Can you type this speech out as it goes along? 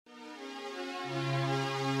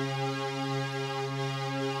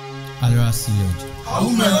Alora Sealord.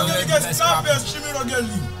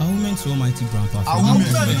 Amen to Almighty Grandpa.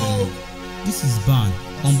 This is Ban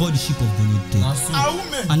on board the ship of Boneo.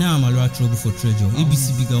 And I am Alora Trouble for Treasure.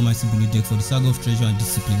 ABC Big Almighty Boneo Deck for the saga of treasure and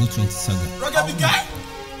discipline. 20 saga.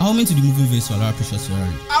 Amen to the moving vessel Alora Precious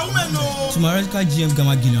Ferrari. To my radical GM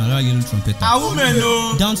Gamma Gillian Alora Yellow Trumpeter.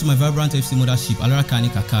 Down to my vibrant FC mothership Alora Kani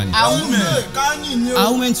Kakani.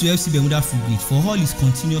 Amen to FC Bermuda Frigate for all his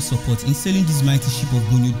continuous support in sailing this mighty ship of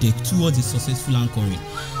Boneo Deck towards a successful anchoring.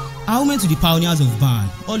 Amen to the pioneers of Ban,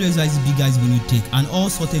 always rise big guys Boneo Deck and all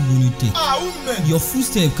sorted Boneo Deck. Your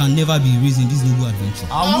footstep can never be erased in this noble adventure.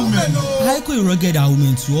 I echo a rugged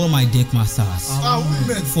amen to all my deck masters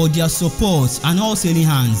for their support and all sailing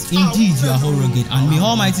hands. Indeed, you are all rugged, and may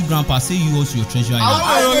Almighty Grandpa say you also your treasure.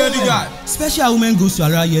 Special amen goes to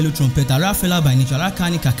Alora Yellow Trumpeter, Alora Fella by nature, Alora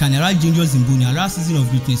Kani Kakani, Alora Ginger Zimbuni, Alora Season of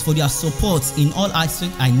Greatness for their support in all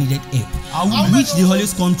aspects I needed help, which they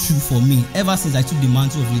always come true for me ever since I took the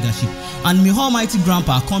mantle of leadership. And may Almighty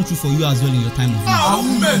Grandpa come true for you as well in your time of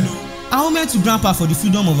need. Amen to Grandpa for the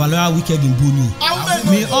freedom of Alora Wicked in Boneo.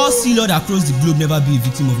 May all Sealord across the globe never be a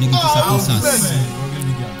victim of negative circumstances.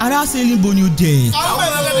 Alora sailing Boneo Deck.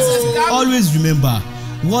 Always remember,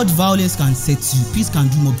 what violence can set you, peace can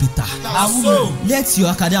do more better. Let your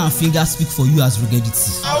academia and fingers speak for you as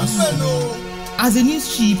ruggedity. As a new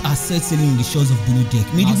ship has set sailing in the shores of Boneo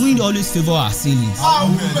Deck, may the wind always favor our sailings.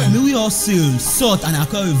 May we all sail, sort, and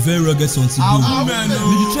acquire a very rugged something.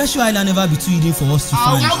 May the treasure island never be too hidden for us to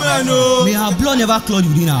find. May our blood never clot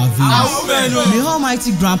within our veins. May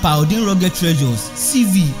Almighty Grandpa ordain rugged treasures,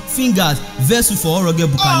 CV, fingers, vessel for all rugged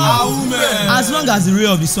buccaneers. As long as the ray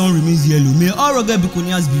of the sun remains yellow, may all rugged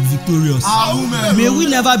buccaneers be victorious. May we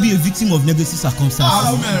never be a victim of negative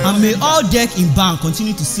circumstances. And may all deck in Ban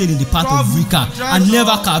continue to sail in the path of Rika and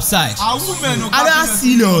never capsize. Alora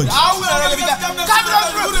Sealord.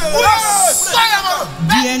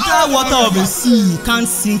 The entire water of a sea can't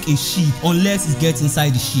sink a ship unless it gets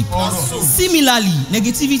inside the ship. Similarly,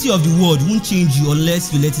 negativity of the world won't change you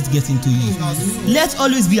unless you let it get into you. Let's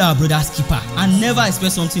always be our brother's keeper and never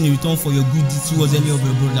expect something in return for your good deeds towards any of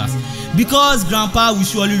your brothers, because Grandpa will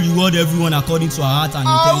surely reward everyone according to our heart and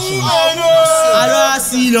intentions. Alora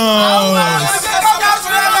Sealord.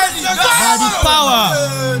 By the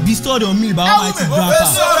power bestowed on me by Almighty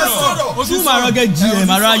Grandpa, through my rugged GM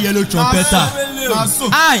Alora Yellow Trumpeter,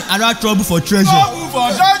 I Alora Trouble for Treasure,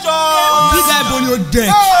 Big Guy Boneo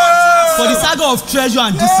Deck for the saga of treasure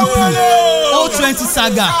and discipline, 20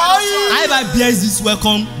 saga. I hereby bless this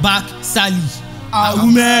welcome back Sally.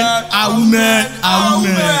 Amen, amen,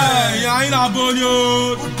 amen.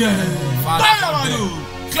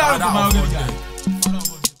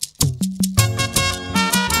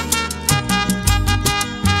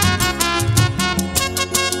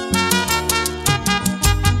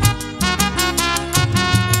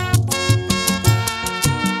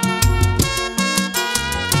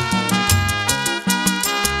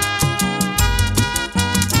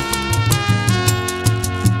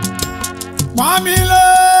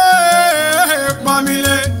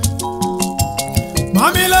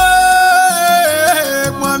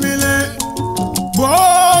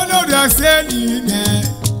 Boneo Deck sailing,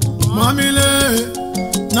 mamile.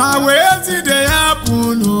 Now where did they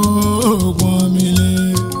happen? Oh,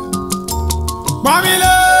 mamile,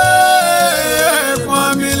 mamile,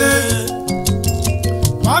 mamile,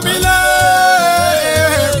 mamile,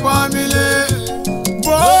 mamile.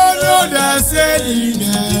 Boneo Deck sailing,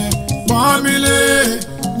 mamile.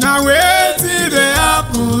 Now where did they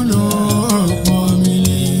happen? Oh, mamile.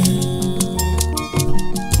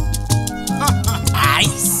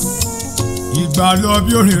 Ìgbà lọ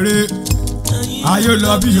bí òrèrè, ayé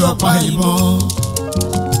lọ bí ọ̀pá ìbọn.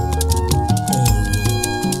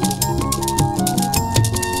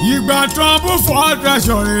 Ìgbà Trouble for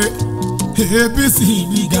Treasure, ABC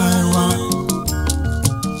Big Guy wa.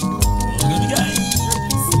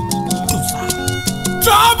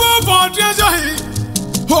 Trouble for Treasure,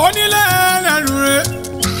 onílé ẹlẹ́rù rẹ̀,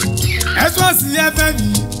 ẹ̀sùn sí ẹ̀fẹ̀ mi,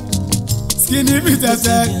 skinny bí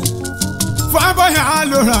tẹ̀tẹ̀. Fábọ̀ yà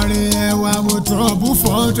Alora rẹ̀ ẹ̀wà mo Trouble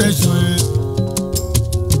for Treasure.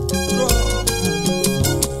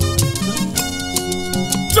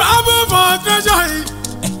 Trouble for Treasure,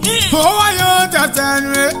 owó yóò tẹ̀tẹ̀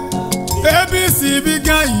rẹ̀, ABC Big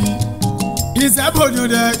Guy, iṣẹ́ Boneo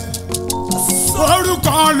Deck.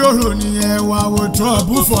 Orúkọ lóró ni ẹ̀wà mo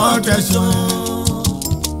Trouble for Treasure.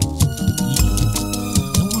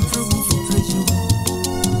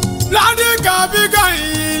 Ládìgà Big Guy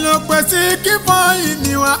ló pèsè kí fọ́yìn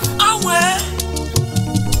ni wa.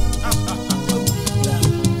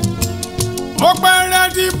 Ó pẹ́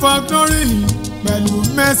ready for glory. pẹ̀lú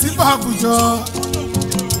mẹ́sì fàkùjọ.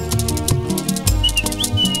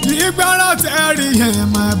 ìgbára tẹ́rì yẹn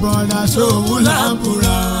my brother ṣòwò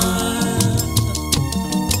làbúrà.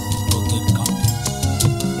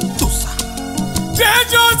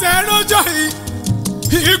 Jẹ́jọ́ tẹ̀rọ̀jọ́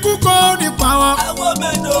yìí ikú kò nípa wọn.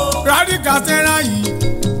 Radical tẹ́ra yìí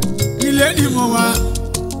ilé ni mo wá.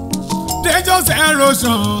 Jẹ́jọ́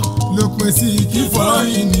tẹ̀rọ̀ṣàn ló pè sí kífọ́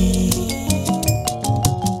yìí ni.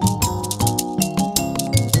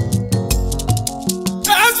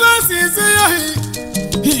 Ẹ̀sùn sì sí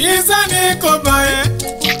yìí ìṣẹ́ ni kò bá yẹn.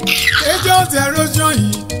 Jẹ́jọ́ tẹ̀rọ̀ṣàn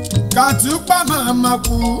yìí kàtúpà máa ma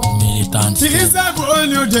kú. Ìṣẹ́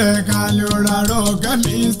Boneo jẹ́ ká lè rárọ̀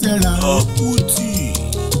kẹ́mi ṣẹ̀ra. Ọ̀pùtì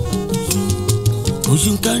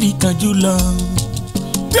oṣù kárí kájú lọ.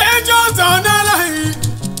 Jẹ́jọ́ tọ̀nà láyé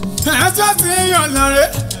ẹ̀sọ́ sí yọ̀nà rẹ̀.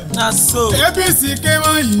 APC ké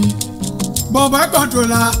wọ́nyí bọ̀bọ̀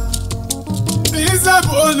kọ̀ntòlà. Ìṣẹ́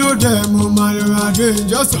Boneo jẹ́ mo máa lè ra dé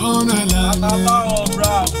ìjọsọ̀nà lálẹ́.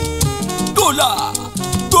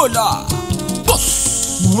 Gòlà bọ́s.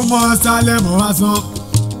 Mo mọ sálẹ̀ mo wá sán.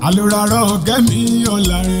 Alora kẹ́mi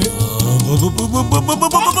ọ̀la rẹ̀.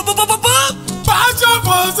 Passion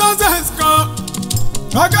for success kan.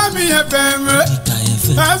 Rọ́gá mi yẹ fẹ́rẹ̀.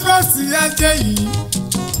 Express ẹ̀jẹ̀ yìí.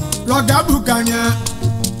 Rọ́gá buccaneer.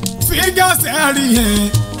 Figures ẹ̀rí yẹn.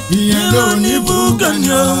 Ìyẹn ló ní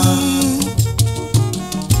buccaneer.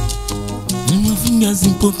 Fingers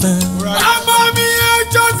important. Àmọ́ mi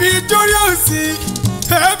ẹjọ́ Victorious.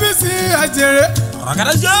 APC ẹ̀jẹ̀rẹ̀.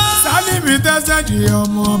 Sálíbi tẹ́sẹ̀ di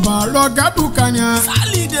ọmọ ọba Rọ́gá buccaneer.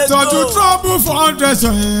 Tọ́jú trouble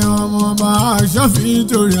foundation yẹn ọmọ ọba Action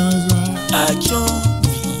Victorious. Action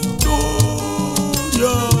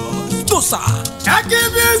Victorious. Tosa. Ẹ̀kí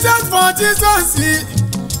business for Jesus.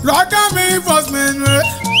 Rọ́gá mi enforcement rẹ̀.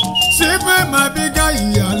 Shipment my big guy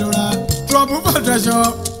Alora trouble foundation.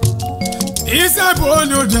 Ìṣẹ́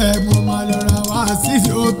Boneo jẹ́ mo máa lọ ra wá sí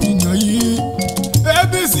opinion yìí.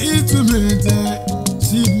 APC tún mi tẹ́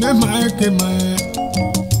sí mẹ́mà ẹ̀kẹ́ mọ́ ẹ̀.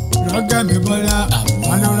 Rọ́gá mi bọ́lá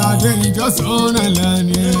Alora dé ìjọsọ́nà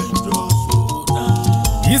lánìí.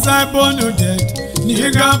 Ìṣẹ́ Boneo jẹ́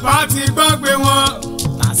nígbà pàtí gbọ́gbé wọn.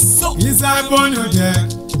 Ìṣẹ́ Boneo jẹ́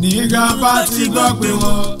nígbà pàtí gbọ́gbé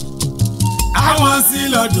wọn. Àwọn sí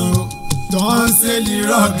lọ́dọ̀ tó ń ṣe ní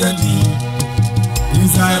rọ́gẹ̀dì.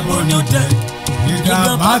 Ìṣẹ́ Boneo jẹ́ nígbà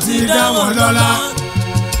pàtí dáwọ́ lọ́la.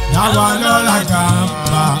 Dáwọ́ lọ́la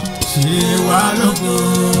gàmbá ṣe wá lóko.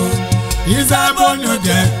 Ìṣẹ́ Boneo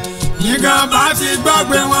jẹ́ nígbà pàtí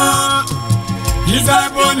gbọ́gbé wọn. Ìṣẹ́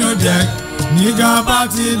Boneo jẹ́ nígbà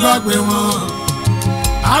pàtí gbọ́gbé wọn.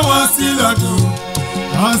 Àwọn sí lọ́dọ̀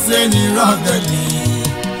wọ́n ṣe ní rọ́gẹ̀dì.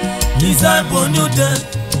 Ìṣẹ́ Boneo jẹ́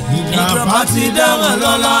nígbà pàtí dáwọ́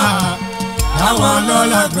lọ́la. Dáwọ́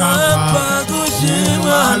lọ́la gàmbá ṣe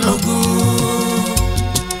wá lóko.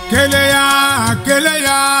 Keleya,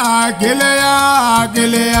 keleya, keleya,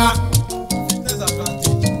 keleya.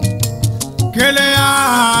 Keleya,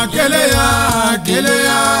 keleya,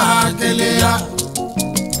 keleya, keleya.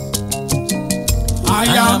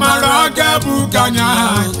 Ayamara kebukanya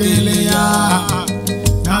keleya.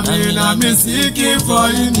 Nami siki for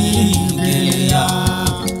ini keleya.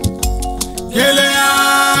 Keleya,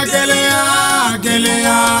 keleya,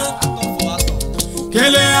 keleya.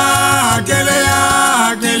 Keleya, keleya,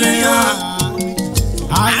 keleya.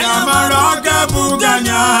 Ayamara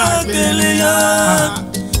kebukanya keleya.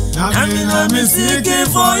 Nami siki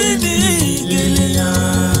for ini keleya.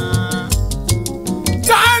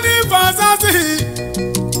 Tani fasasi,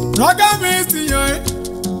 Rọ́gá mi si yo,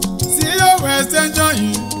 West Enjoy.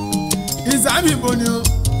 Ìsàbí Boneo,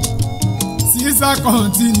 Sisa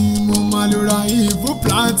continue mo máa lọ ra ìbú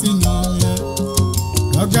platinum yẹn.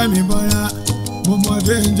 Rọ́gá mi bọ́ra. Mo mọ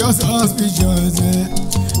dangerous suspicious.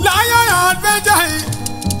 Lion adventure yìí.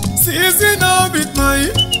 Sisi no beat my.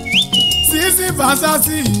 Sisi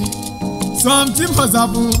fasasi. Something must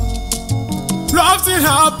happen. Something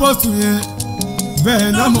happen to you.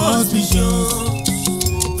 Venom suspicious.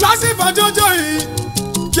 Flashing for Jojo yìí.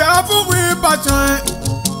 Careful with passion.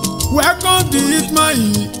 Welcome to it my.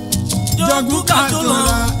 Jọ̀gbù kàtọ́lá.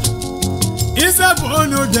 Ìṣẹ́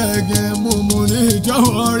Boneo jẹ̀gẹ̀ mo mọ̀ ní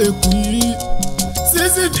ìjọwọ́ rẹ̀ kù yìí.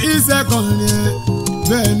 60 seconds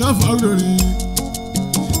bẹ́ẹ̀ náà fọ́gbọ̀rì.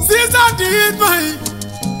 Sísá di ìtmọ̀yì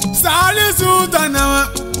sáré sùtànà wọn.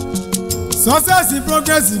 Success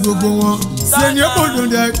progress gbogbo wọn ṣe ni ó gbọdọ̀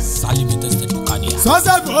dẹ.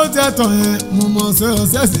 Success ó tẹ̀tọ̀ yẹn mo mọ̀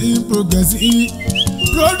success progress yìí.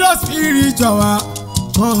 Product spiritual wa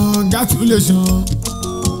congratulation.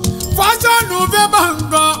 Fashion November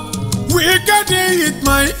nǹkan weekend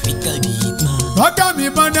ìtmọ̀yì. Rọ́gá mi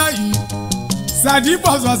bọ́dá yìí. Sadi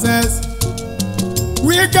for success.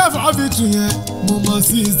 We care for victory. Mama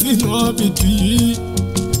season of victory.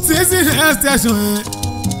 Season extension.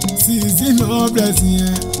 Season of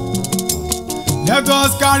blessing. Let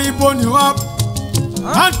us carry Boneo up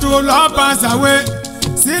and to love pass away.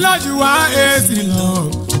 See like you are a sinner.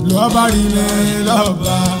 Love remain love.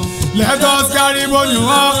 Let us carry Boneo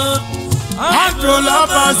up and to love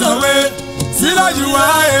pass away. See like you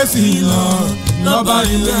are a sinner. Love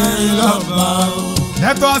remain love.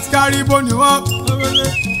 Let us carry Boneo up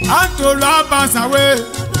and to love pass away.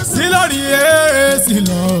 See like you are a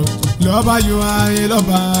sinner. Love you are a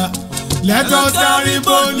lover. Let us carry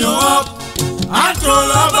Boneo up and to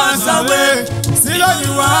love us away. See that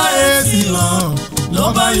you are a sinner.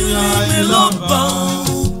 Lover, you are a lover.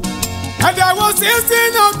 And I was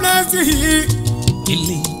tasting of blessing.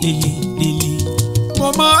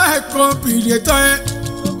 Mama, I complete it.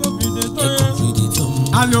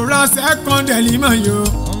 Alora second element, yo.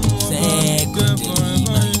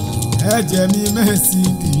 Ejemi mercy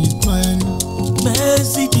did man.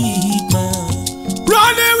 Mercy did man.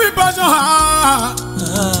 Running with passion.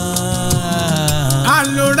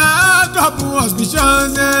 Alora double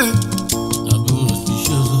auspicious.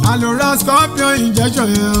 Alora scorpion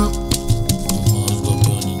injection.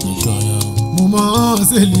 Mama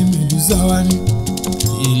seli medusa wani.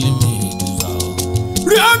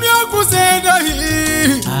 Riamia kuseda hi.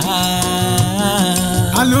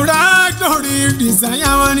 Alora glory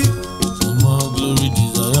desire wani. Mama glory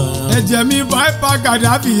desire. Ejemi viper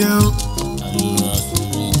Gaddafi yan. Alora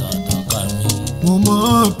spirit ataka mi. Mama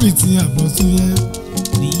pity abosu yan.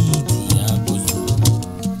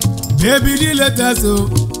 Baby the latest so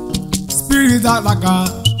spirit out like a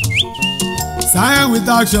sign with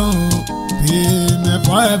action. Pay me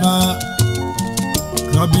forever.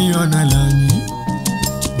 Clubbing on a line.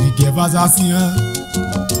 We give us a singer.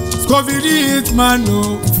 Discovery it man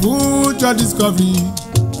no future discovery.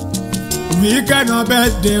 We cannot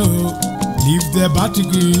bet they leave the battery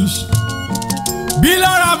grish.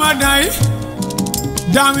 Bila Ramadai.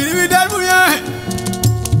 Dami with that boy.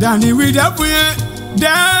 Dani with that boy.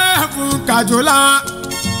 Devil Kajola.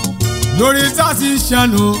 Glory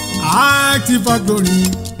Sasishano. Active for glory.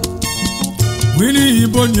 Willie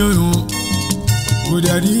Boneo. Good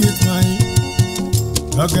at it, mine.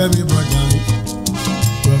 Look at me, brother.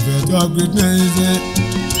 Prophet of greatness.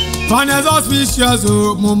 Finance auspicious,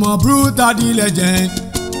 Mama brutal the legend.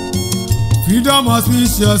 Freedom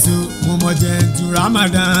auspicious, Mama gentle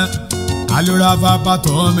Ramadan. Alora Papa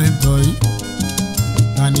tormentoy.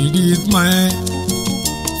 And it is my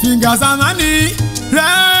fingers and money.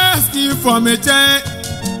 Rescue from a chain.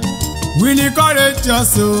 Winning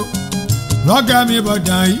courageous, so rock me but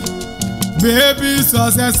die. Baby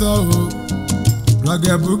success, so rock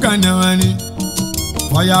a buccaneer.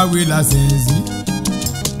 Fire will ascend.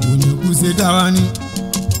 When you push it down,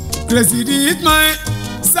 crazy it my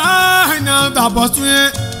sign out about you.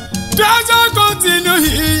 Treasure continue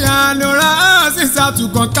here, Alora sister to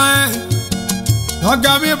conquer. Rock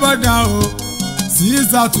me but down,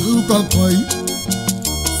 sister to conquer.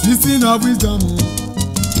 Season of wisdom.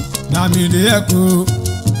 Na me dey echo,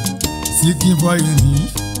 seeking for you need.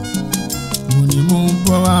 Money mon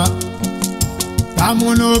power,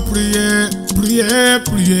 tamono prier, prier,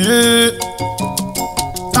 prier.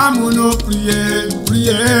 Tamono prier,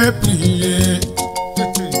 prier, prier.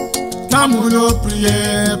 Tamono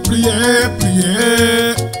prier, prier,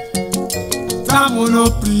 prier. Tamono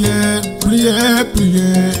prier, prier,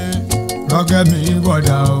 prier. Rock me go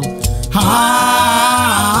down.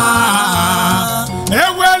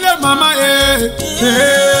 Mama,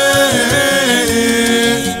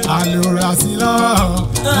 Alora Sealord.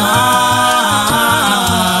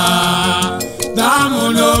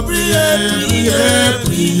 Damono prier,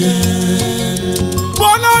 prier.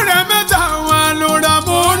 Mono remeta, Alora,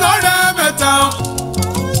 mono remeta.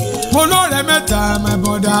 Mono remeta, my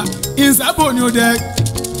brother, in Boneo deck.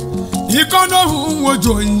 You can't know who will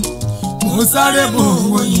join. Mosare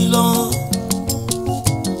mo yilo.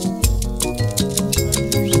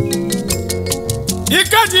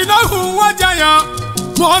 Ikaji no hu wajaya,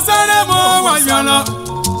 mosare mo wayana.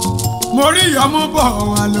 Mori yamu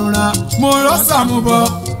bo Alora, morosa mu bo.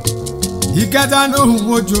 Ikata no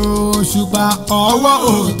hu ojo supa, owo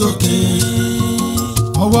otoke.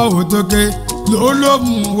 Owo otoke, lolo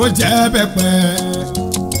mu o je pepe.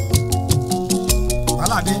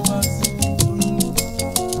 Alade.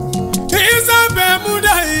 Isabe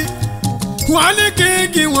mudai, wani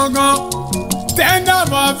kiki wogan, tender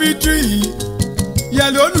for victory.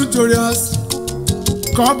 Yellow notorious,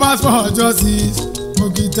 compass for justice,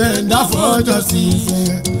 Moki tender for justice.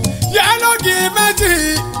 Yellow give me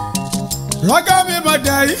Rocket me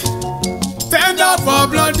body, tender for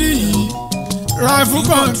bloody, rifle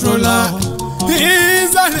controller.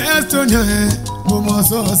 He's an Estonian, Momo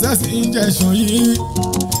success injection.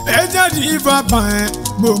 Agent Ivapan,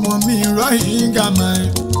 Momo me right gamai.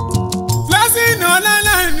 Blessing on a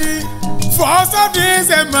line, force of this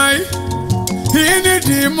and my. In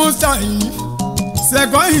the Musai,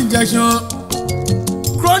 second injection,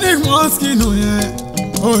 chronic mosquito,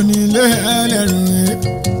 onile ayale,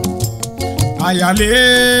 ayale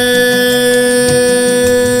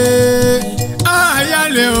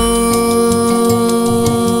o,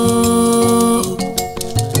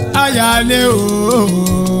 ayale o,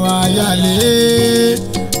 ayale.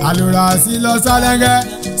 Alora Sealord,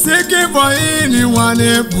 seeking for anyone,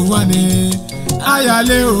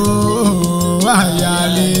 ayale o.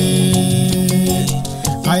 Ayale,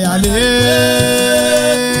 ayale,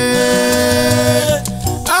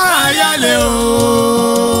 ayale o,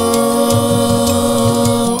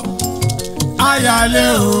 ayale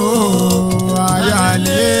o,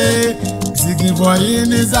 ayale. Sigi boy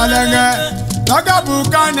ni salenge, toka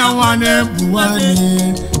bukana wane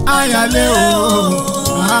buwani. Ayale o,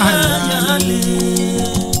 ayale.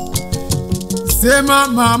 Say my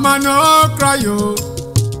mama no cry yo.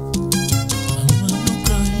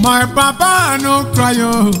 My papa no cry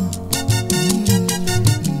yo.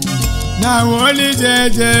 Now only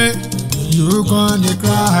JJ, you gonna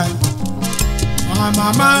cry. My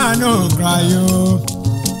mama no cry yo.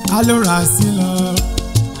 Alora Sealord.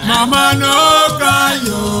 Mama no cry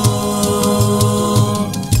yo.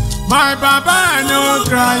 My papa no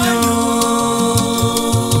cry yo.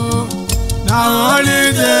 Now only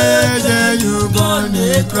JJ, you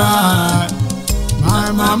gonna cry.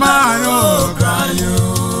 My mama no cry yo.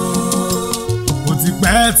 Ó ti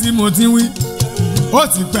pẹ́ tí mo ti wí, ó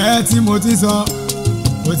ti pẹ́ tí mo ti sọ,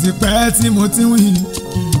 ó ti pẹ́ tí mo ti wí,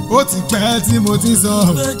 ó ti pẹ́ tí mo ti sọ.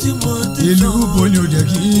 Ìlú Boneo jẹ́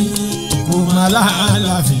kí kò má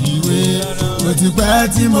láàláfíwé. Ó ti pẹ́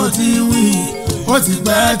tí mo ti wí, ó ti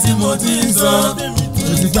pẹ́ tí mo ti sọ,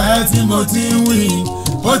 ó ti pẹ́ tí mo ti wí,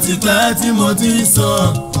 ó ti pẹ́ tí mo ti sọ.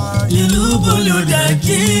 Ìlú Boneo jẹ́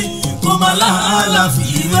kí kò má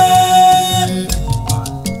láàláfíwé.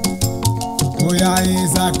 Oya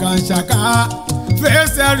Isaka Shaka,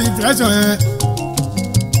 face a reflection.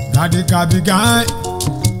 Gadi Kabigai,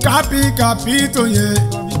 Capito ye.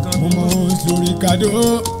 Momo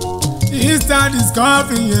Surikado, instant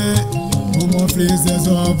discovery ye. Momo faces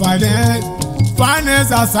of violence,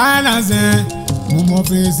 finance and silence ye. Momo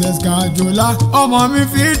faces Kajola, Omo mi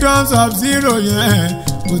freedom Sub-Zero ye.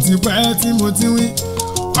 Ó ti pẹ́ tí mo ti wí,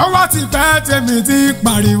 ọwọ́ ti pẹ́ tèmi ti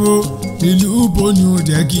pariwo. Ìlú Boneo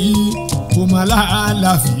jẹ́ kí kò má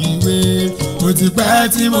láàláfíwé. Ó ti pẹ́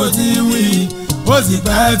tí mo ti wí, ó ti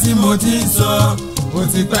pẹ́ tí mo ti sọ, ó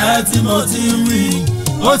ti pẹ́ tí mo ti wí,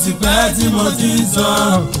 ó ti pẹ́ tí mo ti sọ.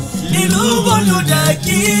 Ìlú Boneo jẹ́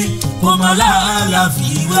kí kò má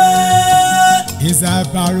láàláfíwé. It's a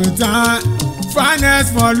parutan, finance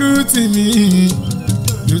for looting me,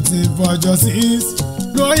 looting for justice,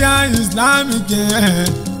 loyal Islamic,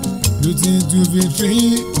 looting to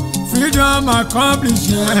victory, freedom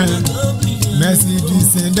accomplishment, mercy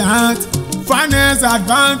descendant, finance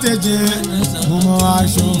advantage, Momo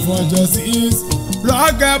action for justice,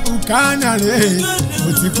 lọ́gẹ̀ buccaneer. Ó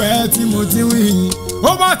ti pẹ́ tí mo ti wí,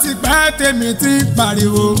 ó bá ti pẹ́ tèmi ti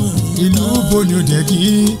pariwo. Ìlú Boneo jẹ́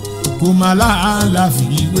kí kò má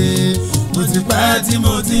láàláfíwé. Ó ti pẹ́ tí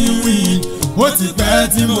mo ti wí, ó ti pẹ́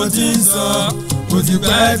tí mo ti sọ, ó ti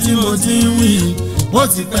pẹ́ tí mo ti wí, ó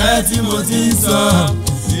ti pẹ́ tí mo ti sọ.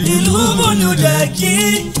 Ìlú Boneo jẹ́ kí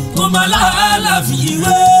kò má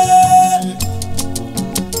láàláfíwé.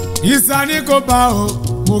 Ìsàní kò bá o,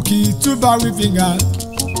 mo kì í túbà wí fingers.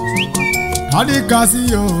 Adikasi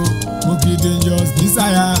o, mo kì í dangerous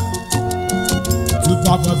desire.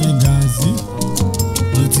 Túbà for fingers,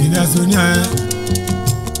 ìtìlẹ̀ sóní ẹ̀.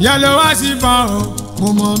 Yẹ̀lò wá sí bá o, mo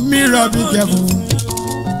mọ̀ mirror be careful.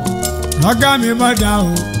 Ọ̀gá mi bọ̀dá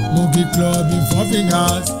o, mo kì í club for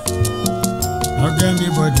fingers. Ọ̀gá mi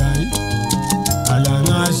bọ̀dá yìí,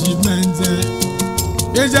 àlànà achievement ẹ̀.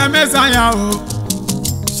 Ìjẹ́ mẹ́sàáyà o,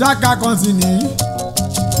 Shaka continue,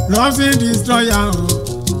 Robson destroyer o,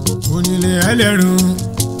 onílé ẹlẹ́rù.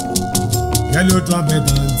 Yellow trumpet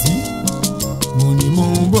àǹtí, mo ní mò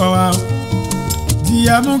ń bọ̀ wá.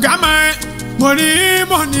 Díẹ̀ mú ká máa ẹ̀, mo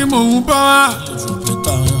ní mò ń bọ̀ wá.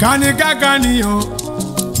 Kánikáka ni o,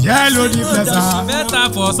 yellow deflector. Better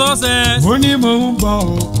for success. Mo ní mò ń bọ̀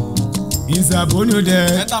o, ìsà Boneo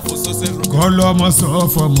dẹ̀. Kọ́ lọ́mọ sọ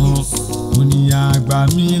fọmọ, mo ní àgbà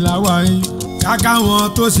mi láwáyé. Kàkà wọn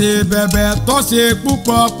tó ṣe bẹ̀bẹ̀ tó ṣe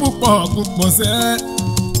púpọ̀ sẹ́.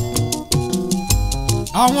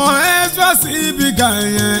 àwọn ẹ̀ṣọ́ sí ibi kan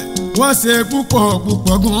yẹn wọ́n ṣe púpọ̀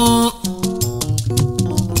gan.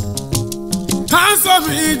 handsome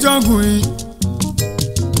ìjọgùn yìí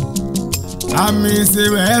àmì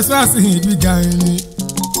ìṣèwé ẹ̀ṣọ́ sí ibi kan yìí.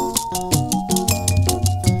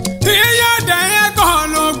 iye dẹ̀yẹ kan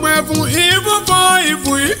ló gbẹ fún ìfúnfọ́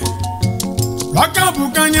ìfún yìí. lọ́kàn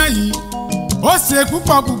bùkányà yìí ó ṣe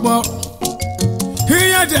púpọ̀.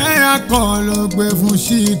 iye dẹ̀yẹ kan ló gbẹ fún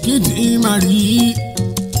ṣìkìdì màrí.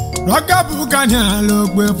 lọ́kàn bùkányà ló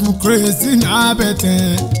gbẹ fún kérésìnà abẹ́tẹ̀.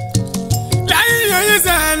 lẹ́yìn yìí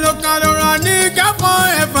ṣe ló kà lọ́ra ní káfọ́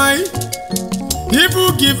ẹ̀fà yìí.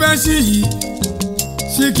 ibùkì fẹ́ ṣì yìí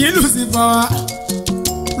ṣìkìlù sí fọ́ wa.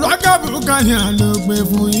 lọ́kàn bùkányà ló gbẹ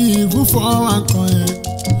fún ìfúnfọ́ akọ yẹn.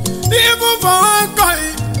 ìfúnfọ́ akọ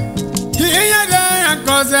yìí iye dẹ̀yẹ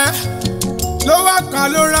kan ṣe ló wá kà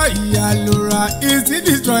lóra Alora easy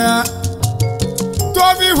destroyer. tó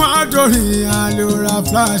fi wọ́n dórí Alora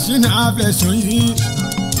flashing afflection yìí.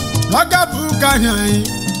 lọ́kàn bùkányà yìí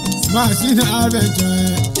smashing afflection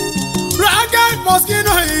yìí. rocket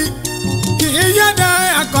mosquito yìí iye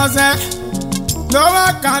dẹ̀yẹ kan ṣe ló wá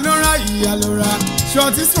kà lóra Alora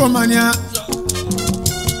shortest romania.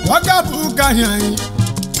 lọ́kàn bùkányà yìí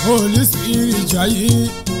holy spirit yìí.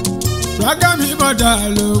 lọ́kàn mi bọ̀dà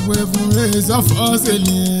ló gbé fún razor for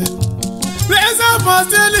selling. razor for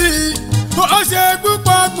selling ó ṣe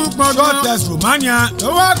púpọ̀ gan. shortest romania ló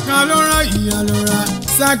wá kà lóra Alora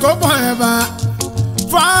psycho forever.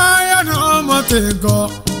 fire náà mọ̀ tẹ̀kọ̀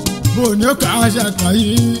Boneo ká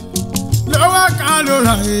ṣàkàyí. ló wá kà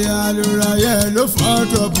lóra Alora yẹ ló fọ́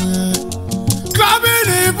trọ́bù yẹn.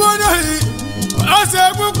 clubbing Boneo yìí ó ṣe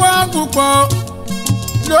púpọ̀.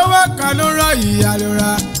 ló wá kà lóra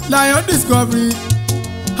Alora lion discovery.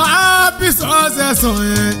 happy success on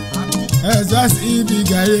yẹn ẹ̀jẹ̀ sí ibi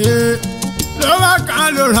gẹ̀rẹ́. ló wá kà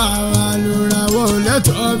lóra Alora wọlé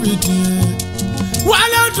tọ́bìtì yẹn.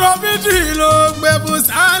 wọlé tọ́bìtì ló gbé fún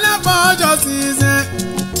sálẹ̀ fọ́jọ́ sísẹ́.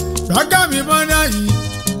 lọ́kàn mi bọ́dá yìí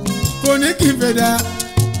kò ní kí n fẹ́ dá.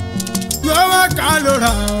 ló wá kà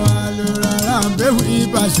lóra Alora rábẹ́wì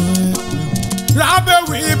passion yẹn.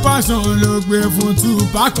 rábẹ́wì passion ló gbé fún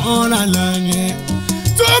Tupac kan lálẹ́ yẹn.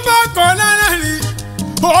 Tupac kan lálẹ́ ni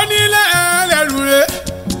onílé ẹlẹ́rù rẹ̀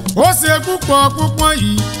ó ṣe púpọ̀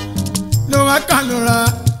yìí. ló wá kà lóra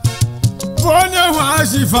Boneo wá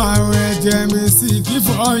sí fàwọn ẹ̀jẹ̀ mi sí kí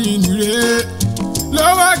fọyín rẹ̀. ló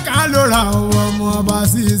wá kà lóra ọmọ ọba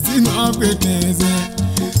 16 of greatness.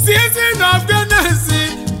 16 of greatness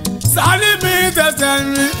Sálímì tẹ̀sẹ̀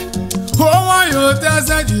rí owó yóò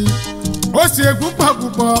tẹ̀sẹ̀ jì ó ṣe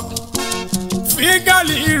púpọ̀.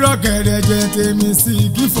 fígàlì ìrọ̀kẹ̀rẹ̀ jẹ́ tèmi sí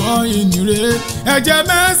kí fọyín rẹ̀. ẹ̀jẹ̀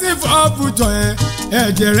mẹ́sì fọ́ fújọ ẹ̀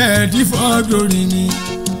ẹ̀jẹ̀ rẹ̀ dí fọ́ glory ni.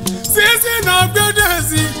 16 of greatness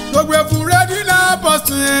gbogbo ẹ̀fún rẹ́dí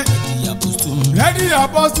lápọ̀sùn yẹn. rẹ́dí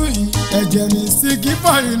àpọ̀sùn yìí ẹ̀jẹ̀ mi sí kí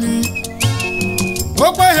fọyín ni. ó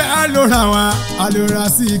pẹ́ Alora wa Alora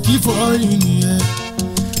sí kí fọyín nìyẹn.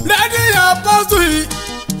 rẹ́dí àpọ̀sùn yìí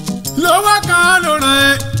ló wá kà Alora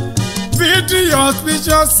yẹn. victory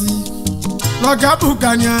auspicious lọ́kàn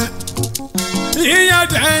bùkányà. iye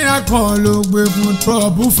dẹ̀yẹ kan ló gbé fún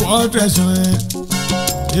trouble for treasure yẹn.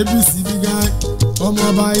 abc bíga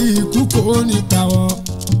ọmọọba ikú kò ní tàwọ̀.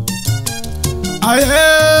 ayé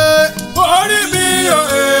orí mi yóò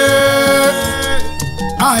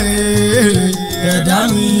ayé ẹ̀dá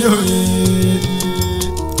mi yóò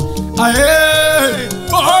ayé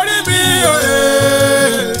orí mi yóò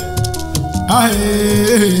ayé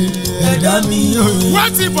ẹ̀dá mi yóò.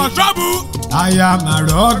 waiting for trouble. I am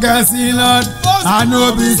Alora Sealord, I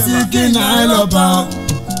no be seeking I love her.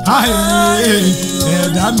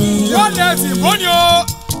 Ẹ̀dá mi yóò. wọ́n lè ti Boneo.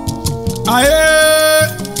 ayé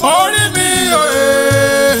orí mi yóò.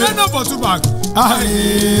 fẹ́nà for Tupac.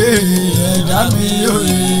 ẹ̀dá mi yóò.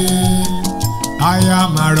 I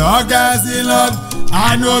am Alora Sealord,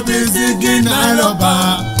 I no be seeking I love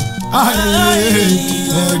her.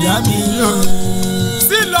 Ẹ̀dá mi yóò.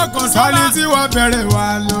 lọ́kàn sọ́lá tí wọ́n bẹ̀rẹ̀ wà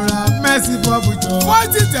lọ́ra mercy for future.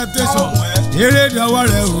 fighting temptation eré ìdánwò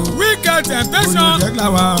rẹ̀ o. wicked temptation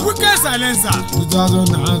wicked silencer.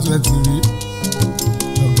 2023.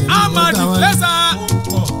 amadi blesser.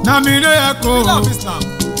 na mi no yẹ ko o.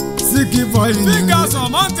 seeking for you. fingers on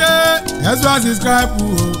mountain. extra subscribe o.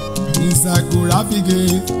 ìsàkóráfíkè.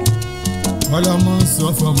 ọlọmọ sọ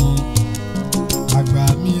fọmọ. àgbà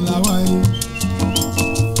mi làwọn yìí.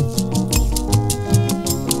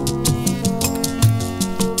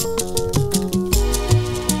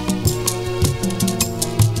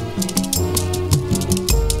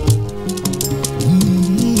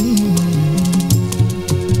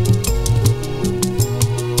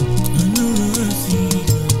 Alora Sealord.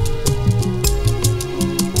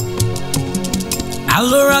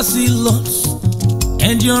 Alora Sealord,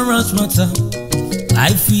 endurance matter.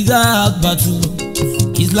 Life without battle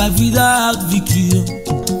is life without victory.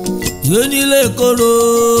 Yonile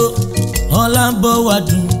koro, olambo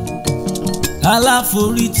wadun.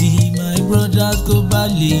 Alaforiti, my brothers go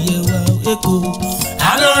bali yewa eko.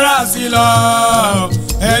 Alora Sealord,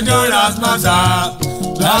 endurance matter.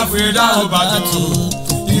 Life without battle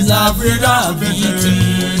is life without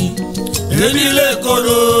victory. Yonile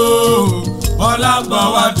koro, olambo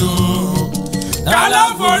wadun.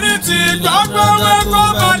 Alaforiti, go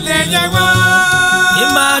bali yewa.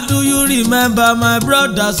 Ima, do you remember my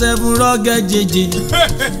brother 7 rugged JJ?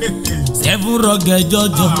 7 rugged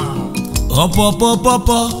Jojo. Up.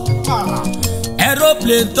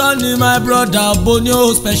 Aeroplane turning my brother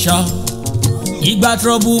Boneo special. He got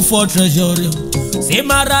trouble for treasury. Say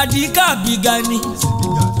my radical big guy ni.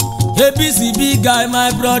 ABC big guy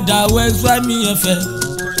my brother works for me affair.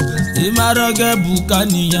 Say my rugged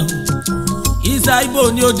buccaneer. Inside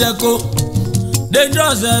Boneo deco.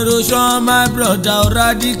 Dangerous erosion my brother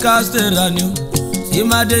radical stereo. Say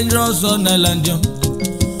my dangerous on island.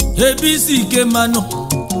 ABC came mano.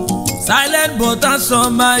 Silent but answer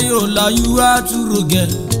my yola, you are too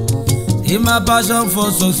rugged. In my passion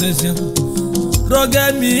for success,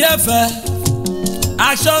 rugged me affair.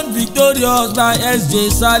 Action victorious by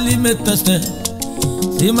SJ Salim tested.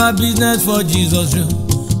 See my business for Jesus.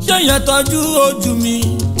 Show your thought you owe to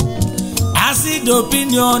me. Acid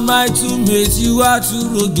opinion my two mates, you are too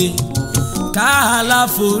rugged. Kala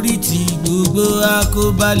foriti, bugo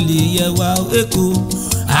akobali yewa eko.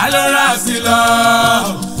 Alora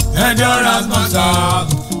Sealord. Endurance matter.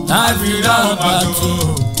 Life without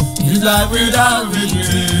battle is life without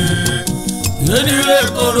victory. Yonile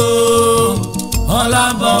koro,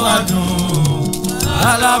 olambo wadun.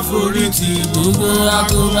 Alaforiti, gbogbo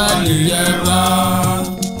akobali yewa.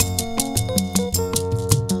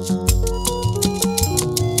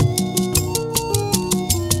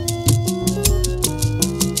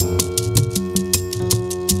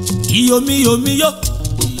 Yomi yo.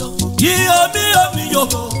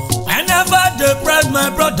 Whenever they press my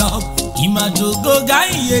brother, Imado go guy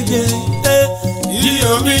yege.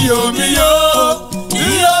 Yomi yo.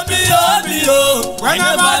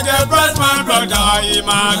 Whenever they press my brother,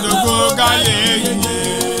 Imado go guy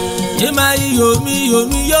yege. Ima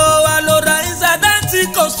yomi yo. Alora incident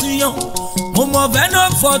costume. Momo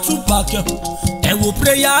venom for 2 pack. And we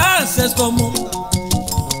pray your answers come.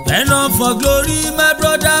 Venom for glory, my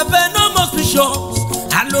brother. Venom must be sure.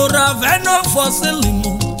 Alora venom for selling.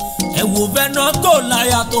 Ewo venom go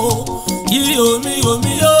layato. Yomi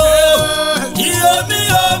yo.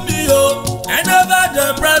 I never the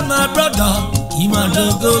brand my brother. Imado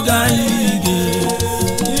go guy.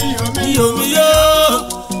 Yomi yo.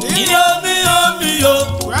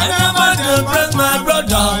 I never the brand my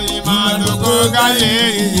brother. Imado go guy.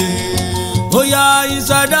 Oh yeah,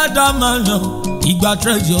 inside that man. He got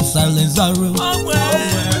treasure silence arrow.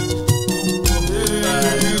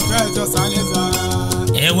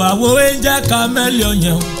 Ewa wo enja chameleon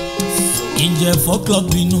yo. Inje for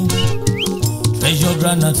club inu. Treasure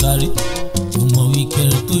granatari. Umo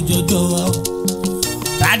wicked to jojo wow.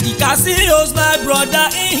 Radical CEOs my brother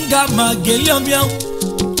Inga Magelium yo.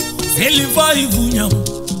 Selling for Ivunya.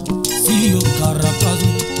 CEO Caracas.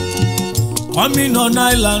 Coming on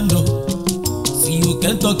island. CEO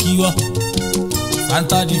Kentucky wa.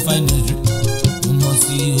 Fanta the finest. Umo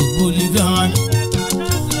CEO Bolivia.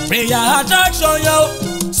 Prayer attraction yo.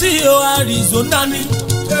 CEO Arizona ni.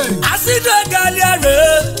 Asido Galiare.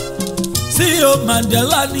 CEO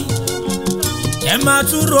Mandela ni. Ema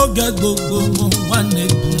tu roge gbogbo wane.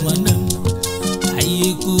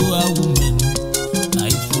 Ayeko awumen.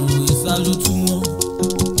 Aifu isalutu mo.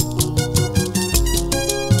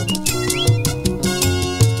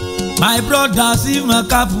 My brother see my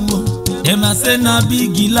kapu. Them a say na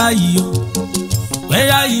big yo.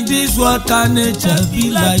 Where in this world can nature be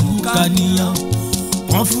like buccaneer?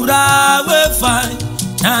 Confura we find,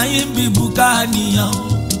 na him be buccaneer.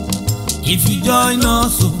 If you join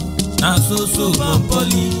us, na so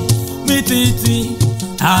compoli. Me titi,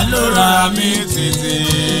 Alora me titi.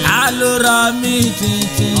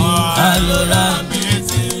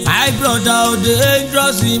 My brother the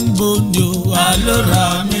dangerous in Boneo.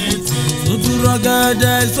 Alora me titi. Tutu rugged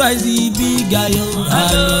XYZ big guy.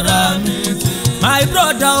 Alora me titi. My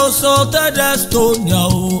brother also the stone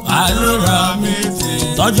yo. Alora me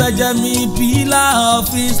titi. tọ́jú ẹ̀jẹ̀ mi pillar of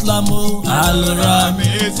Islam o. Alora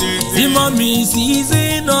ìmọ̀ mi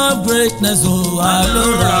season of greatness o.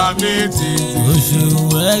 Alora oṣù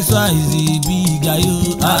XYZ big guy o.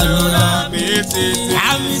 Alora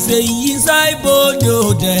àmì ṣe inside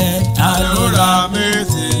Boneo dẹ̀. Alora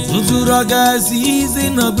tuntun rọgẹ́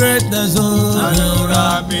season of greatness o. Alora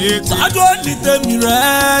tọ́jú òní tèmi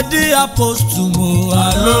rẹ̀ di apostle mo.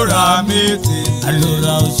 Alora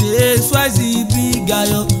Alora oṣù XYZ big guy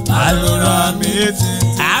o. Alora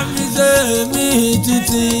àmì ṣe mi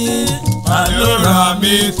títí. Alora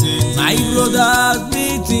my brothers me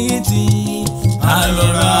títí.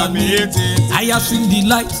 Alora I have seen the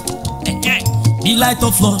light, the light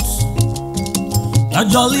of Lord. You're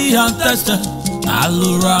jolly and tested.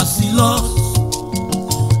 Alora Sealord.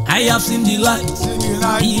 I have seen the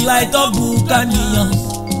light of buccaneer.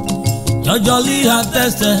 You're jolly and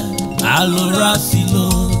tested. Alora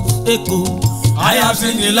Sealord. Echo. I have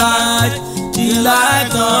seen the light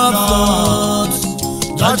of God.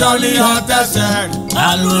 You're jolly and tested.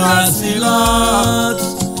 Alora Sealord.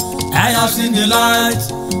 I have seen the light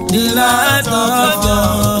of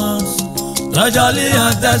God. You're jolly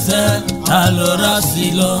and tested. Alora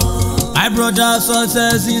Sealord. My brother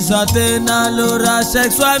success is certain. Alora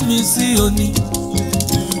sexual mission.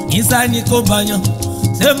 Inside Niko Banyan.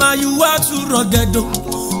 Say man you are too rugged.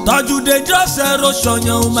 Tọ́jú dangerous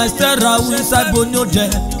erosion. My stera inside Boneo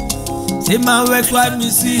there. Say man work like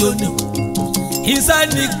mission.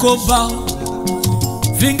 Inside Niko Banyan.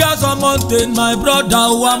 Fingers on mountain, my brother,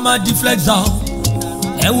 who am a deflector.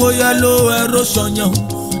 Ewo yellow erosion,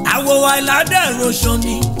 awo island erosion.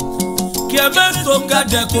 Kiemesto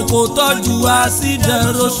gade koko toju acid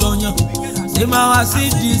erosion. Say my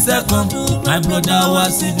acid the second, my brother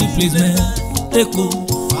was in the placement. Echo,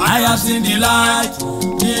 I have seen the light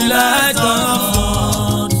of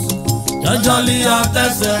God. You're jolly and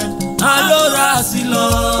tested, Alora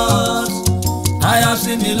Sealord. I have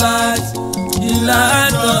seen the light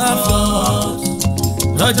of God.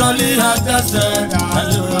 You're jolly and tested,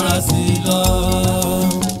 Alora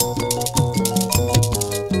Sealord.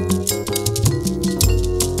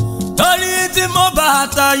 Torí tí mo bá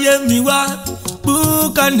táyé mi wá,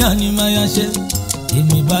 buccaneer ni màá yá ṣe.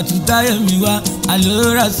 Èmi bá tún táyé mi wá,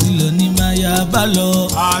 Alora Sealord ni màá yá bá lọ.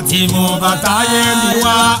 Tí mo bá táyé mi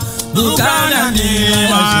wá, buccaneer ni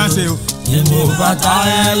màá ṣe. Èmi bá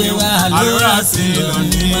táyé wá, Alora Sealord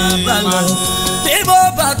ni màá bá lọ. Tí mo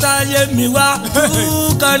bá táyé mi wá,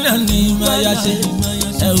 buccaneer ni màá yá ṣe.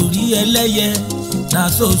 Ẹ ò rí ẹlẹ́yẹ náà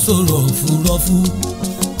sòsòrò òfurufú.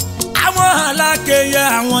 Àwọn alákẹ́yẹ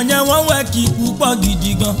àwọn yẹn wọ́n wẹ̀ kí púpọ̀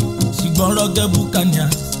gidi gan. Ṣùgbọ́n rọ́gẹ́ buccaneer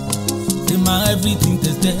ṣe máa everything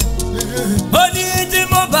tested. Ó ní tí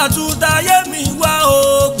mo bá tún táyé mi wá o,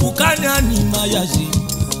 buccaneer ni màá yá ṣe.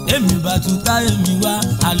 Èmi bá tún táyé mi wá,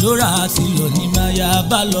 Alora Sealord ni màá yá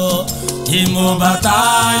bá lọ. Ìmọ̀ bá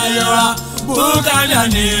táyé wá, buccaneer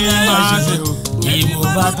ni màá ṣe. Ìmọ̀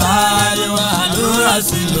bá táyé wá, Alora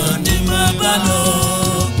Sealord ni màá bá lọ.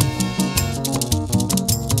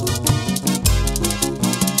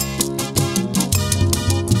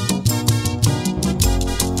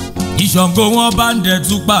 Ìṣàngó wọn bá ń dẹ̀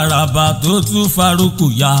tún pàràbà tó tún farúkù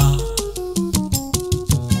ya.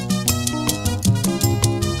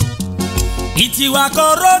 Itiwa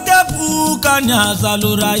koroge buccaneer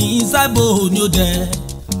Alora inside Boneo there.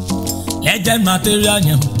 Legend material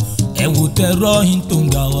nyam, ewu terror in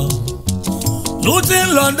Tungawa.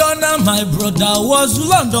 Looting Londoner, my brother was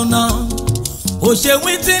Londoner. Oshe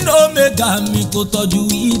waiting Omega, mi ko toju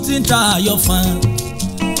eating triumphant.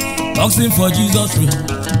 Boxing for Jesus real,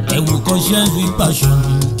 ewu conscience with passion.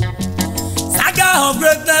 Saga of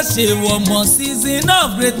greatness, she one more season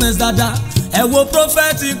of greatness dada. Ewo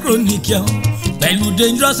prophetic chronicle. Pẹ̀lú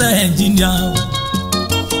dangerous engineer.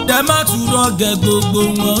 Dem a tún rọgẹ̀ gbogbo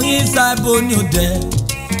wọn inside Boneo dẹ̀.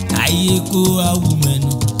 Ayé kó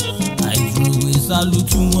awùmẹ̀nù, àìdúró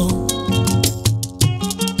sálútú wọn.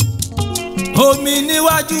 Omi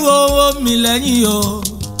níwájú o, omi lẹ́yìn o.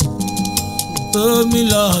 Omi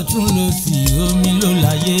lọ́tún lósì, omi ló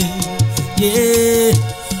láyé.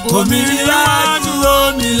 Omi níwájú,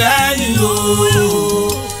 omi lẹ́yìn o.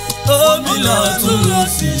 Omi lọ́tún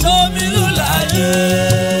lósì, omi ló láyé.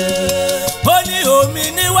 Ó ní omi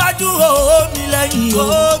níwájú omi lẹ́yìn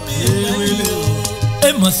omi lẹ́yìn o.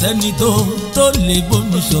 Èmọ̀ sẹ́ni tó lè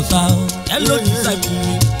bómi ṣọ̀tá o. Ẹ ló ti sẹ́kù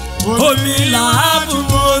mi. Omi làábù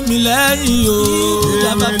omi lẹ́yìn o.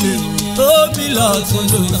 Omi lọ́tún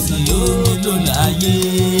lósì, omi ló láyé.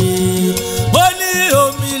 Ó ní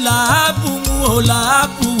omi làábù mú o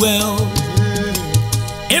làábù wẹ̀ o.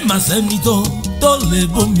 Èmọ̀ sẹ́ni tó lè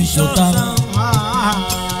bómi ṣọ̀tá.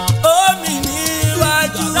 Omi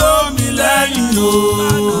níwájú lẹ́yìn o.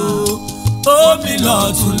 Omi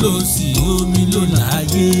lọ́tún lósì, omi ló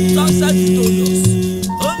láyé.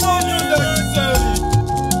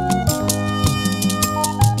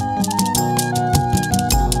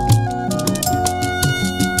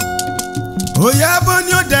 Oya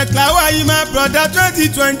Boneo declare why my brother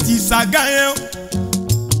 2020 saga yẹn.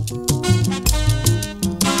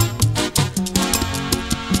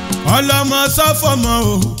 Ọlọ́mọ sọ́fọ̀mọ́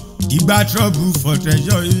o, ìgbà trouble for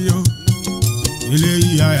treasure yìí o.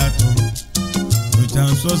 Eléyìí àyàtọ̀, no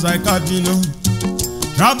chance was I cabino.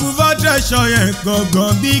 Trouble for treasure yẹn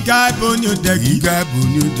gangan bí guy Boneo dẹ́gi.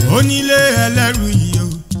 Onílé ẹlẹ́rù yìí o,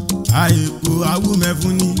 àìkú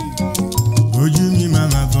awúmẹ́fún ni. Ojú mi máa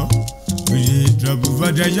ma fọ́. Trouble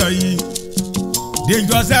for treasure yìí.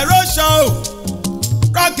 Dangerous erosion o,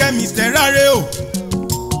 rocket Mr. Rare o.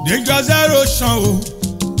 Dangerous erosion o,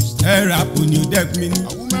 Mr. Boneo deck mi ni.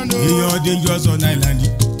 Èèyàn dangerous on island.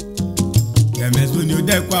 Kẹ̀mẹ́s Boneo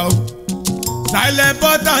deck wa o. Silent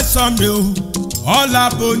but and some o, ọ̀la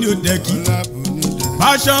Boneo deck.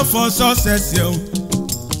 Passion for success o,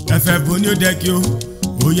 ẹ̀fẹ̀ Boneo deck o.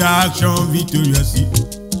 Oya action victorious.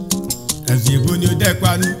 Ẹ̀sìn Boneo deck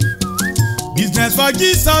wa ni. Business for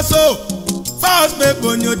Jesus o, fast make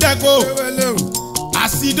Boneo deck o.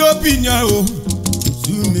 Acid opinion o,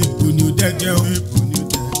 soon make Boneo deck o.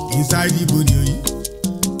 Inside the Boneo yìí,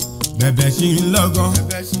 bẹ̀bẹ̀ ṣì ń lọ́gán.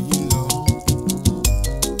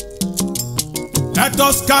 Let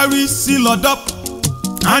us carry Sealord up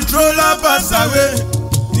and throw lovers away.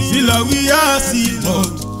 Sealord we are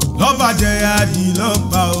Sealord, lover they are the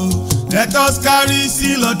lover o. Let us carry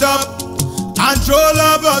Sealord up and throw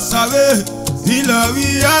lovers away. Sealord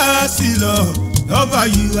we are Sealord, lover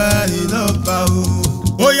you are the lover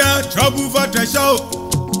o. Oya trouble for treasure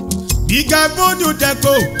o, big guy Boneo deck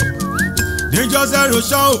o. Dangerous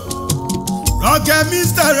erosion o, rocket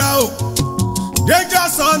Mr. Rao.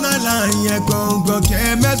 Dangerous on island yẹn gangan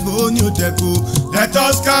Kẹ̀mẹ́s Boneo deck o. Let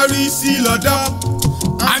us carry Sealord up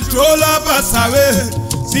and throw lovers away.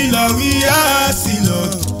 Sealord we are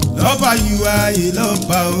Sealord, lover you are a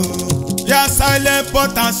lover o. Ya silent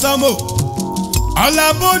but and some o,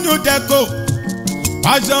 ọ̀la Boneo deck o.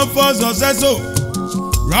 Passion for success o,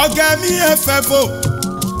 rocket mi FF o.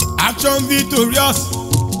 Action victorious,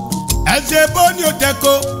 ẹ̀jẹ̀ Boneo deck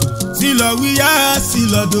o. Sealord we are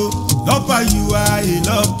Sealord o, lover you are a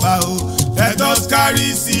lover o. Let us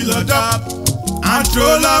carry Sealord up and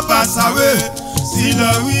throw lovers away.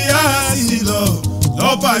 Sealord we are Sealord,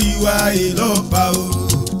 lover you are a lover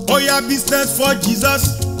o. Oya business for Jesus,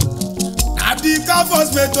 Abika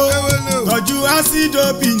first meto. Tọ́jú acid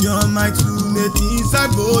opinion my true mate inside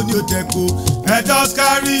Boneo deck o. Let us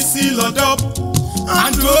carry Sealord up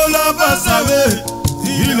and throw lovers away.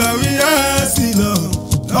 Sealord we are Sealord,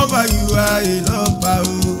 lover you are a lover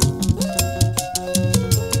o.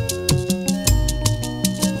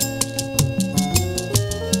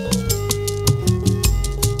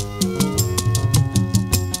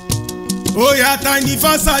 Oya Tiny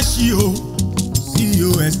Fasashi o,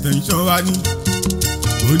 CEO extension wa ni.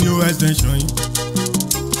 Boneo extension yìí,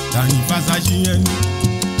 Tiny Fasashi yẹn ni.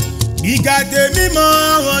 Ìgà tèmi mọ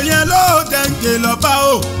àwọn yẹn ló dẹ̀ǹgẹ̀ lọ́ba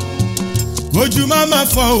o. Ojú má má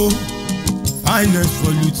fọ́ o, finance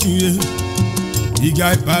for lutin ye.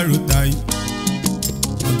 Ìgà ìparota yìí,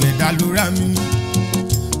 ọ̀gẹ̀dà ló rà mí ni.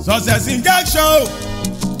 Success injection o,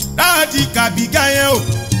 láti kàbíkà yẹn o.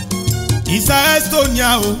 Ìsà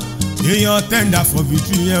Estonia o, èèyàn tender for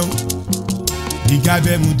victory yẹn o. Ìgà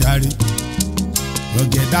bẹ́ẹ̀ mú darí,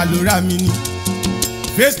 ọ̀gẹ̀dà ló rà mí ni.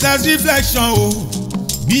 Faceless reflection o,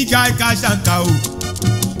 big guy Kashanka o.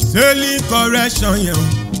 Sailing correction yẹn o.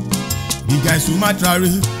 Big guy Sumatra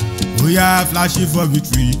re, oya flashing for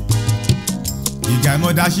victory. Big guy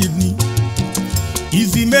mothership ni.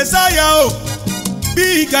 Easy Messiah o,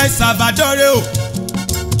 big guy Salvador o.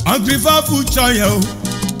 Hungry for future yẹn o.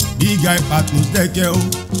 Big guy Patmos dẹ́kẹ́ o.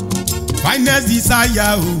 Finest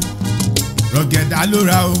desire o, rugged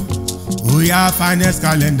Alora o. Oya finest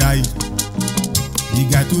calendar yìí. Big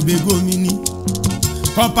guy tó bẹ gómìnì.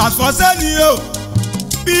 Compass for sẹ́ni o.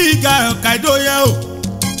 Big guy Ọ̀kàìdó yẹn o.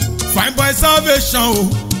 Fine boy salvation o.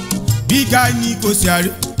 Big guy ní kò sí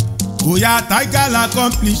àárẹ̀. Oya tiger la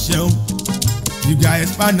accomplish yẹn o. Big guy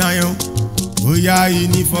Espana yẹn o. Oya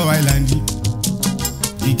ìní for island.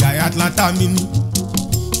 Big guy Atlanta mi ni.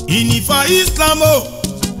 Ìní for Islam o.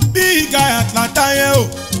 Big guy Atlanta yẹn o.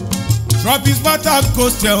 Tropics Port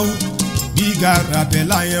Coast yẹn o. Big guy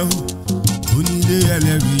Rabella yẹn o. Onílé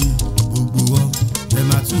ẹlẹ́rìí gbogbo wọn ẹ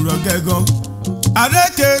máa tún rọ gẹ́gán.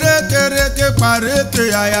 Àrékèrèkèrèkè pàrékè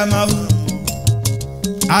àyàmáwò.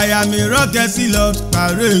 Àyàmì rọ́gẹ́ Sealord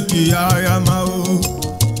pàrékè àyàmáwò.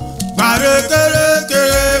 Pareke,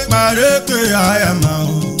 I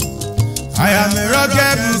am a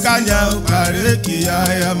rugged buccaneer, pareke,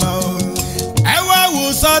 I am a Ewa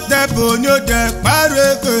wo sote Boneo de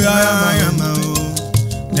pareke, I am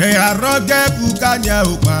a They are rugged buccaneer,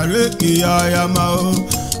 pareke, I am a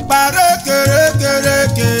Pareke,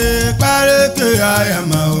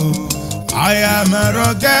 I am a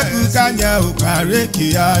rugged buccaneer,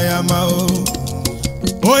 pareke, I am a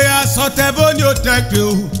Oya sote Boneo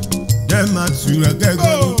de Dem a tura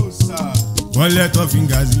gego wallet of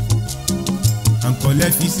fingers and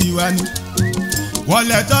collect fisi wani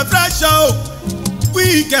wallet of fresh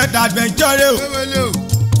wicked adventure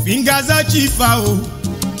fingers a chifa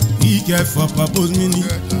wicked for purpose mini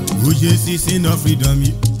oje season of freedom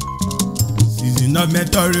season of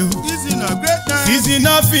mentor season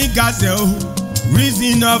of fingers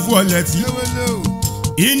reason of wallet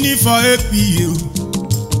ini for APU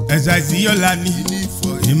as I see your lani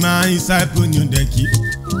my inside Boneo deki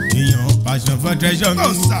passion for treasure me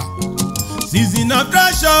season of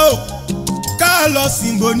treasure Carlos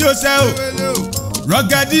in Boneo se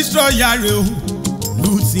rugged destroyer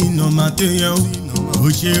looting no material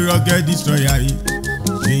she rugged destroyer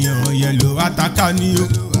yellow attacker ni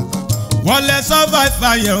wallet survive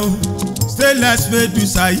fire stainless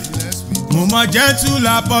medusa mo gentle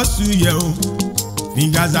apostle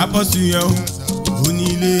fingers apostle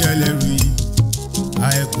onílé ẹlẹ́rìí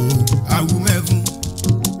Aeko awumefun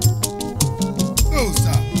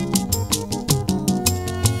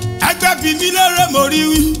ẹgbẹ́ bí mi lérè mórí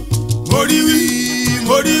wí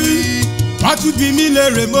wọ́n tún bí mi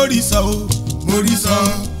lérè mórí sọ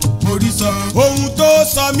ohun tó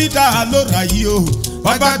sọ mí dá Alora yìí o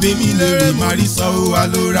wọ́n bá bí mi lérè márí sọ o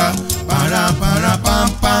Alora para pam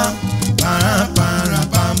pam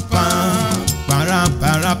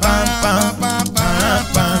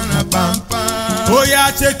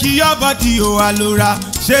Oya take your body o Alora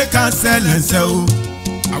shake and sell and sell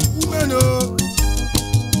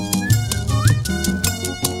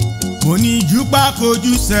mo ní jùpá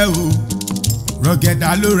kojú sẹ́ o rugged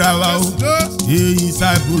Alora wa o èyí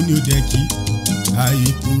sáà Boneo dẹ́kì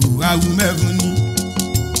àìkú awúmẹ́fún ni.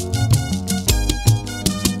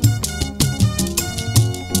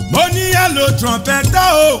 mo ní yellow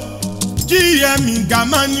trumpeter o GM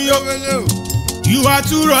gamani o you are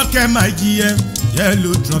too rocket my GM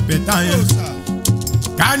yellow trumpeter yẹn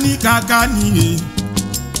kání kakani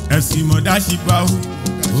ẹ̀sìn mọ̀dá ṣìpá o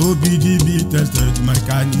OBDB tested my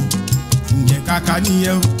kani ǹjẹ́ kakani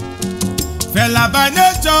yẹn o fẹ̀lá by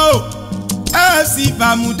nature o ẹ̀sìn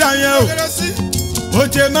bàmúdá yẹn o ó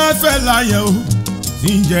ṣe máa fẹ̀lá yẹn o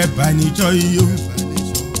ǹjẹ́ by nature yìí o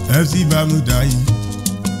ẹ̀sìn bàmúdá yìí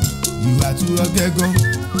you are too rocket gan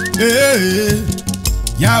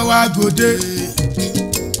yawa gode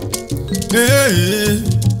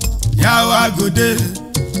yawa gode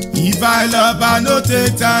if I love I no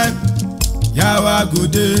take time yawa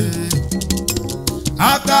gode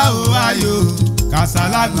after Ohio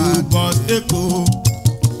kasala go bust Eko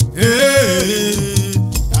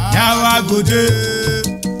yawa gode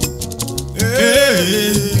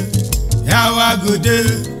yawa gode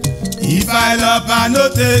if I love I no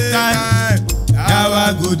take time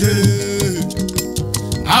yawa gode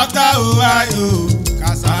after Ohio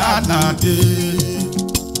kasala dey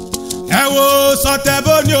ẹ wo sọtẹ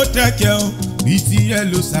Boneo tẹkẹ o bí ti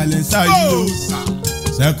yellow silencer yìí o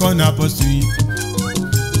second apostle yìí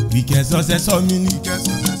wíkẹ́ sọ́sẹ́ sọ́mi ní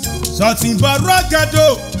sọtìn bọ̀ rugged o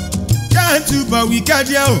kẹ́hìntì bọ̀ wíkẹ́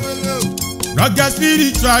díẹ̀ o rugged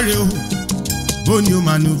spiritual o Boneo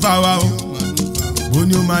manuva wa o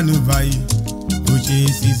Boneo manuva yìí kò ṣe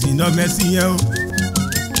season of mercy yẹn o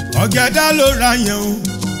ọ̀gẹ̀dẹ̀ Alora yẹn o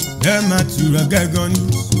ẹ máa tu rugged gan ni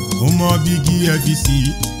ó mọ bígí FVC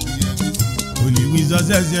olùwí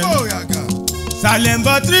success yẹn Salem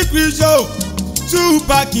buttery cruise o two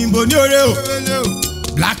packing Boneo re o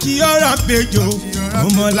Blackie ọ̀rọ̀ péjọ ó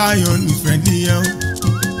mọ lion ní friendly yẹn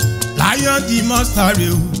o lion di monster re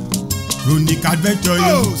o chronic adventure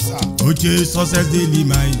yẹn o ṣe success daily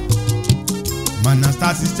mind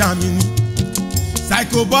manastasis chamini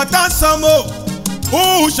psycho button sọmọ ó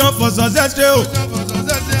ṣan for success re o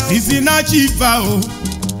season achieva o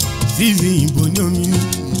season Boneo mi ni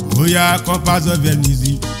oya compass of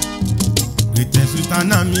music greatness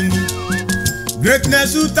sultana mi ni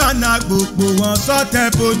greatness sultana gbogbo wọn sọtẹ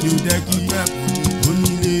Boneo dẹkì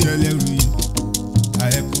onílé ẹlẹ́rìí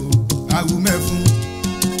Aeko awúmẹ́fún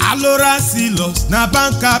Alora Sealord na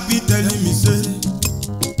bank capital mi ṣe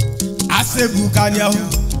asebukalia o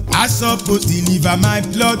I suppose deliver my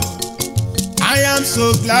blood I am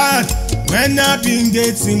so glad when I been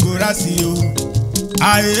get singorasi o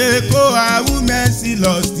Aeko awúmẹ́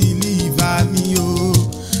Sealord still deliver me, oh.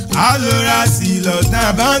 Alora Sealord,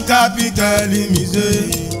 na bank capital me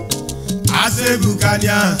say. As a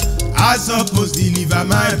buccaneer, I suppose deliver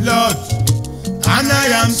my blood. And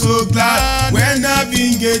I am so glad when I've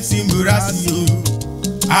been getting Burasio.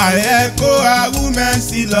 I echo a woman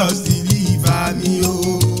Sealord deliver me,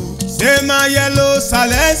 oh. Say my yellow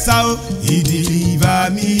silencer, oh, he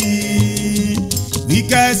deliver me.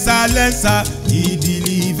 Wicked silencer, he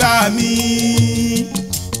deliver me.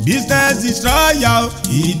 Business destroyer,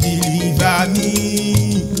 he deliver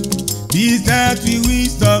me. Business with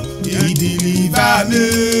wisdom, he deliver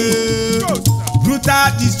me. Brutal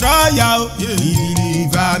destroyer, he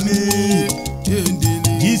deliver me.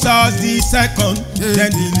 Jesus the second, then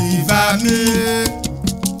deliver me.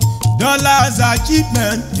 Dollars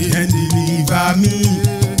achievement, then deliver me.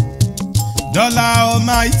 Dollar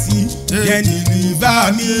Almighty, then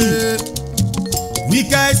deliver me.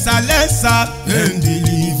 Wicked silencer, then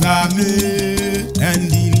deliver me. Then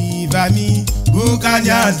deliver me.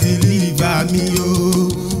 Buccaneers deliver me,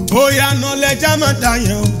 oh. Oh yeah, knowledge I'm a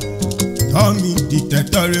dying. Tommy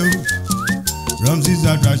dictatorial. Ramses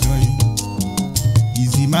attraction.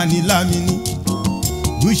 Easy Manila mini.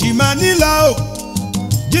 Bushy Manila, oh.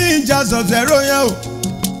 Gingers of the royal.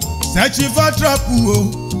 Searching for trouble, oh.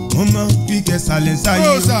 Mama, wicked silencer,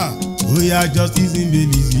 oh yeah, justice in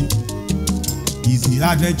Belize. Easy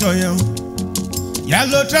adventure, yo.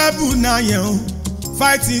 Yellow trouble now, yo.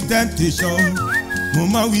 Fighting temptation.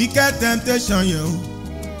 Mama, wicked temptation, yo.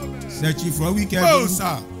 Searching for wicked.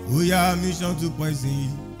 Oh yeah, mission to poison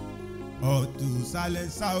or to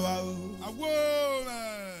silence our.